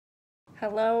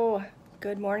Hello,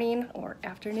 good morning or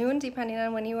afternoon, depending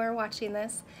on when you are watching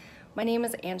this. My name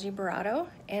is Angie Baratto,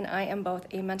 and I am both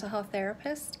a mental health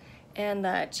therapist and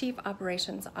the Chief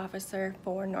Operations Officer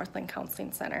for Northland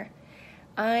Counseling Center.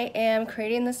 I am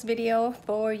creating this video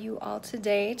for you all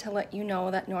today to let you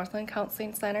know that Northland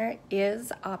Counseling Center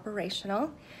is operational,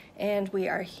 and we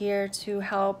are here to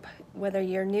help whether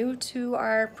you're new to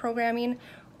our programming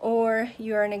or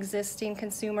you're an existing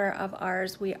consumer of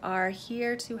ours. We are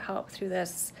here to help through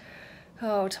this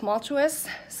tumultuous,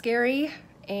 scary,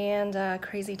 and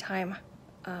crazy time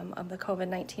of the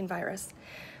COVID-19 virus.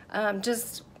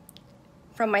 Just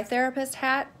from my therapist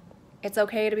hat, it's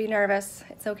okay to be nervous.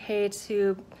 It's okay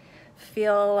to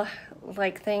feel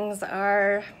like things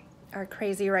are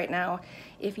crazy right now.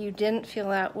 If you didn't feel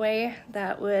that way,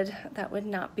 that would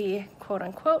not be quote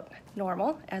unquote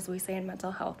normal, as we say in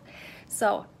mental health.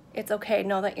 So it's okay.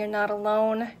 Know that you're not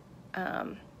alone.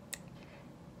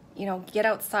 Get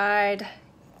outside,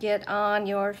 get on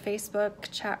your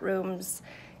Facebook chat rooms,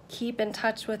 keep in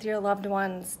touch with your loved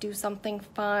ones, do something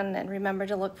fun, and remember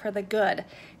to look for the good,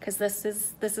 because this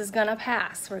is gonna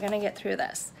pass. We're gonna get through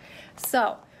this.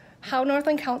 So how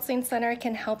Northland Counseling Center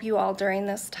can help you all during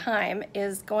this time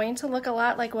is going to look a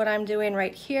lot like what I'm doing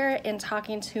right here in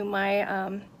talking to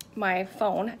my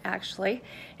phone, actually,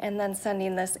 and then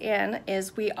sending this in.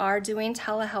 Is we are doing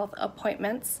telehealth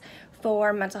appointments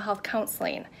for mental health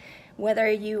counseling. Whether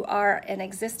you are an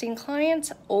existing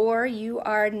client or you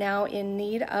are now in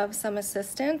need of some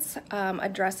assistance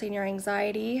addressing your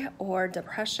anxiety or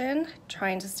depression,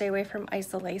 trying to stay away from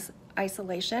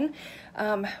isolation,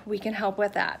 we can help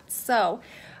with that. So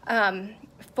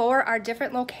for our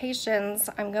different locations,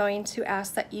 I'm going to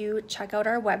ask that you check out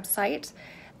our website.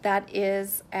 That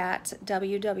is at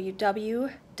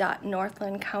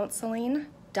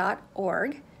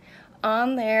www.northlandcounseling.org.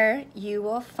 On there, you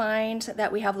will find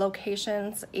that we have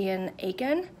locations in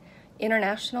Aiken,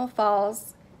 International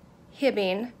Falls,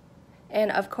 Hibbing,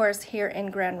 and of course here in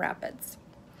Grand Rapids.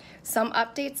 Some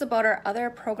updates about our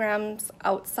other programs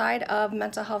outside of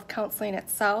mental health counseling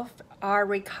itself: our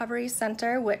recovery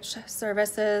center, which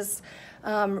services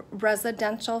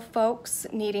residential folks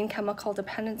needing chemical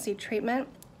dependency treatment,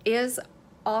 is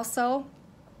also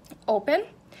open.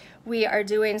 We are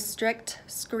doing strict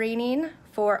screening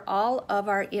for all of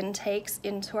our intakes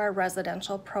into our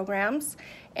residential programs,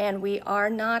 and we are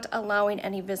not allowing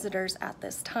any visitors at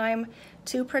this time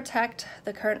to protect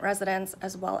the current residents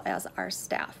as well as our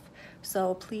staff.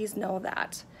 So please know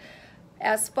that.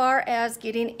 As far as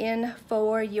getting in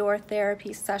for your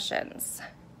therapy sessions,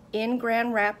 in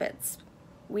Grand Rapids,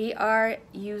 we are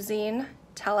using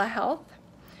telehealth.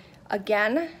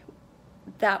 Again,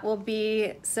 that will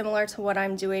be similar to what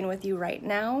I'm doing with you right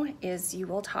now. Is you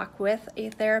will talk with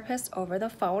a therapist over the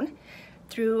phone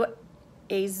through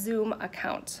a Zoom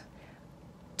account.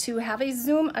 To have a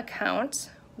Zoom account,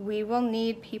 we will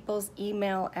need people's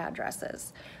email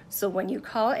addresses. So when you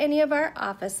call any of our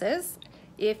offices,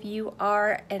 if you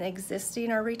are an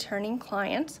existing or returning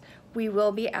client, we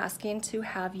will be asking to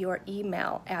have your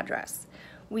email address.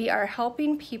 We are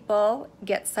helping people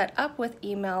get set up with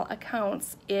email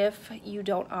accounts if you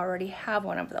don't already have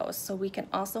one of those, so we can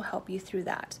also help you through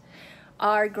that.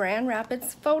 Our Grand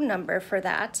Rapids phone number for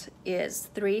that is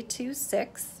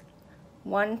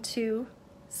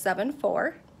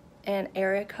 326-1274, and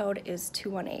area code is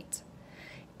 218.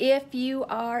 If you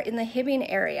are in the Hibbing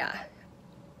area,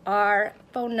 our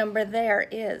phone number there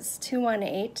is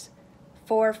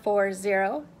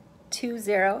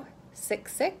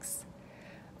 218-440-2066.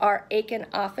 Our Aiken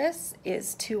office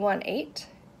is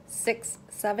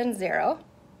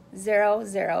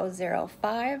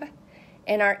 218-670-0005,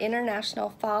 and our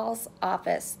International Falls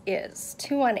office is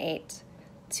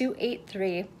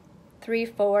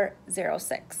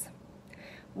 218-283-3406.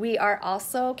 We are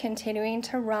also continuing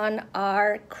to run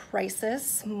our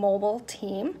crisis mobile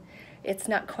team. It's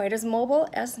not quite as mobile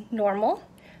as normal,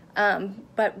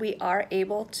 but we are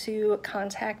able to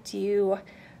contact you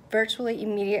virtually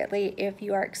immediately if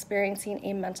you are experiencing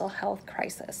a mental health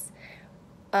crisis.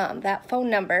 That phone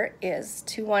number is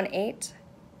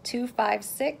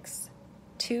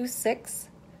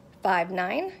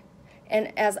 218-256-2659.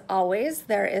 And as always,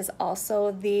 there is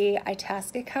also the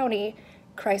Itasca County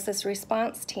Crisis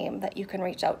Response Team that you can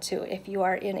reach out to if you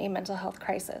are in a mental health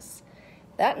crisis.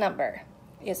 That number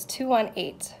is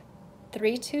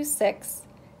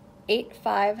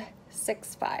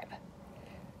 218-326-8565.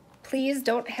 Please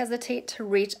don't hesitate to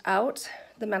reach out.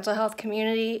 The mental health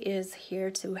community is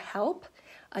here to help.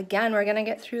 Again, we're gonna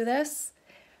get through this.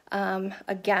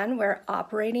 Again, we're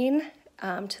operating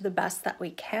to the best that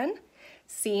we can,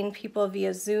 seeing people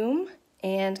via Zoom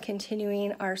and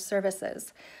continuing our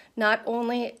services. Not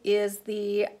only is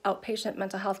the outpatient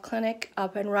mental health clinic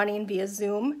up and running via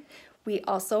Zoom, we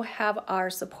also have our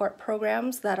support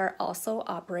programs that are also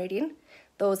operating.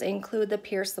 Those include the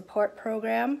peer support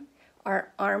program,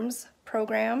 our ARMS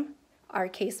program, our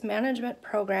case management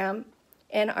program,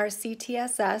 and our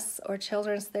CTSS, or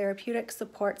Children's Therapeutic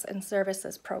Supports and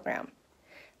Services program.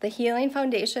 The Healing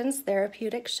Foundation's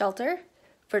Therapeutic Shelter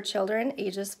for children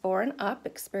ages 4 and up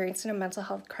experiencing a mental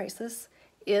health crisis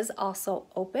is also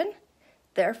open.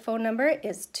 Their phone number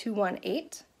is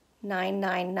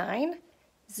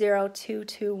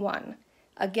 218-999-0221.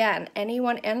 Again,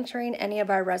 anyone entering any of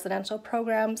our residential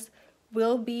programs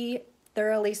will be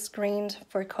thoroughly screened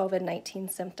for COVID-19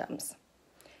 symptoms.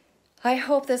 I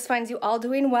hope this finds you all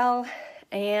doing well,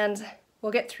 and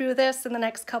we'll get through this in the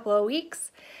next couple of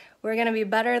weeks. We're going to be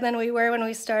better than we were when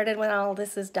we started when all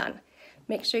this is done.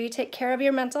 Make sure you take care of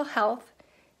your mental health.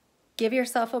 Give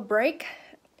yourself a break.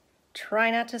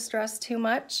 Try not to stress too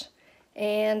much,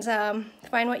 and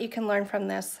find what you can learn from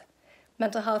this.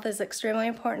 Mental health is extremely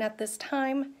important at this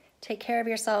time. Take care of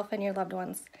yourself and your loved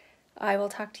ones. I will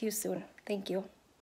talk to you soon. Thank you.